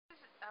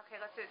Okay,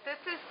 let's see. This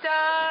is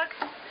Doug.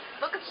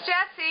 Look, it's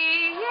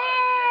Jessi.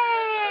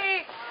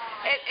 Yay!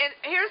 And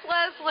here's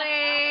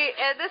Leslie.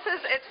 And this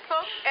is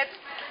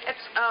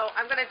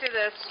I'm gonna do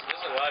this. This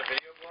is a live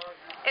video blog?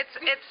 It's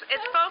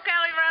Folk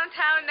Alley Round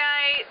Town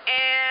night,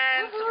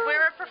 and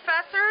we're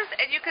professors,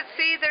 and you can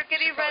see they're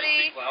getting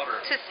ready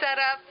to set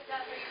up.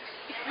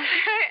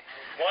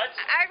 What?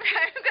 I'm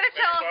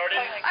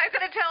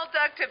gonna tell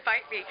Doug to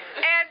bite me,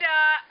 and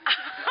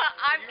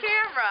on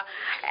camera,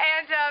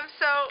 and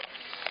so.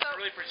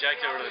 Really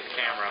project over the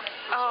camera.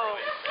 Oh,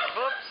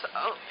 oops.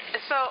 Oh,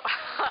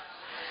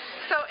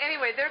 so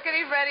anyway, they're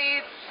getting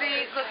ready.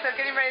 Look, they're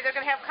getting ready. They're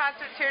gonna have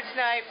concerts here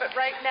tonight, but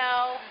right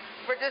now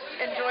we're just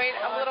enjoying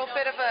a little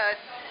bit of a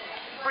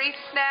brief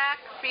snack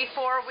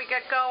before we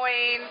get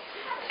going,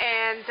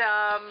 and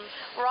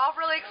we're all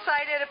really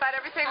excited about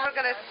everything we're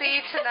gonna see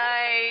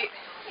tonight.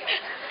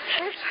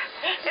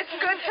 It's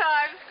good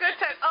times, good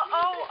times.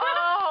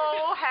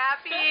 Oh,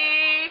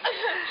 happy.